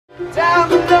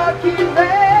I'm a lucky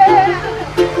man.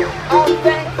 I'm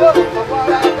thankful for what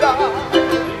I've got.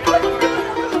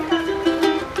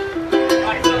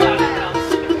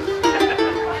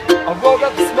 I woke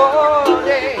up this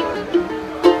morning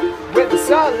with the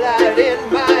sunlight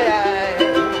in my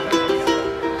eyes.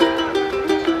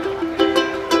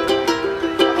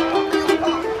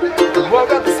 I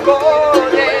woke up this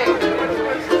morning,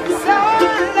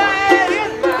 sunlight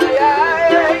in my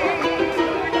eyes.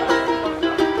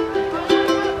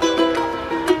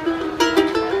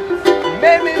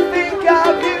 Made me think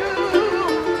of you.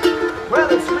 Well,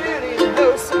 it's really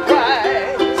no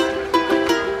surprise.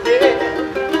 Yeah.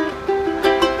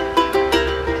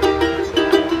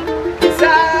 'Cause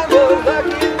I'm a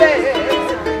lucky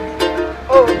man.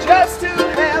 Oh, just to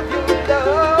have your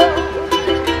love.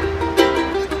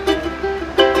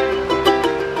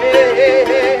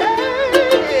 Yeah,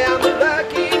 I'm a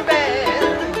lucky man.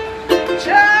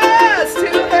 Just to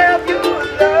have your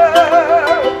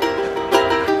love.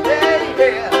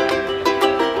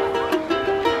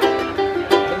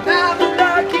 I'm a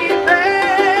lucky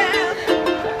man.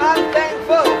 I'm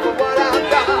thankful for what I've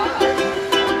got.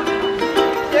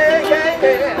 Yeah, yeah,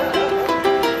 yeah.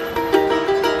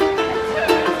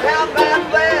 Count my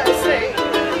blessings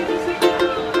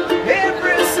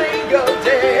every single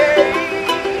day.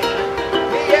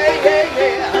 Yeah, yeah,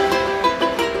 yeah.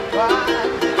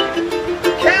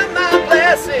 Count my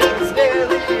blessings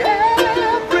nearly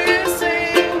every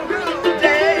single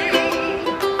day.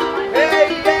 Hey,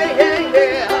 yeah, yeah,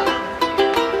 yeah.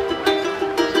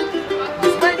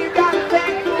 When you got a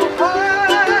thankful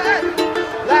heart,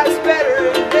 life's better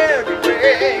in every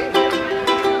way.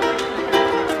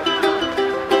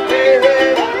 Hey,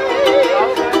 hey,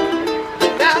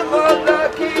 and I'm a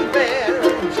lucky man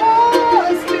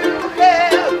just to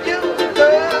have your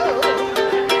love.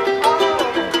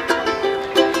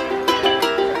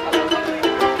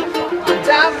 And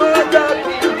I'm a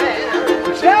lucky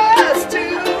man just to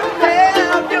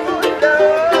have your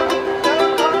love.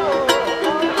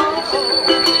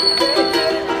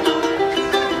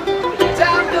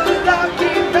 I'm a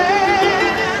lucky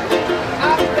man.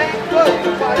 I'm thankful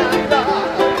for what I've got.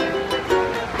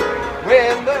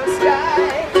 When the sky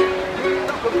we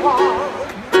look upon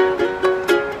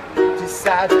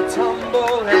decides to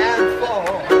tumble and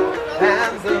fall,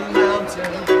 and the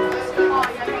mountains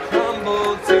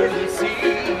crumble to the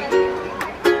sea,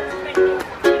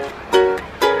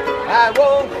 I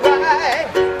won't cry,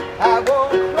 I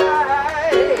won't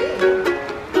cry.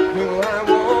 No, I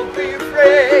won't be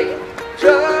afraid,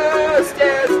 just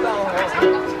as long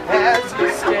as you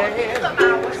stand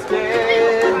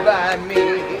by me.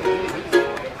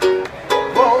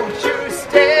 Won't you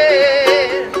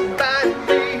stand by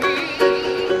me?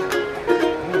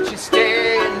 Won't you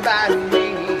stand by me?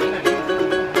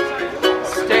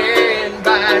 Stand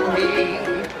by me,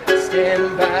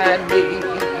 stand by me.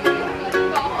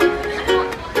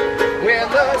 When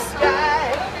the sky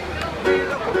we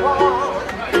look upon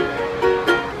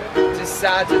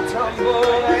decide to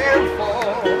tumble and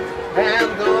fall, and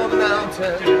the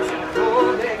mountains,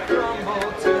 oh, they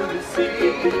crumble to the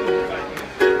sea,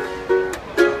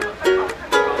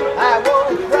 I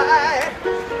won't cry,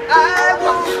 I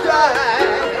won't cry.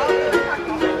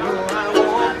 No, I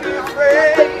won't be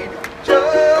afraid,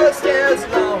 just as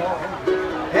long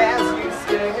as you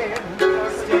stand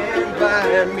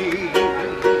by me.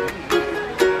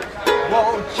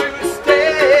 Won't you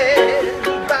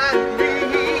stand by me?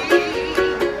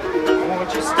 Won't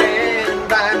you stand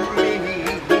by me?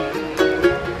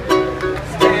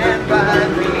 Stand by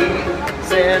me,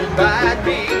 stand by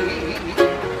me.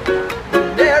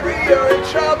 Whenever you're in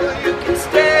trouble, you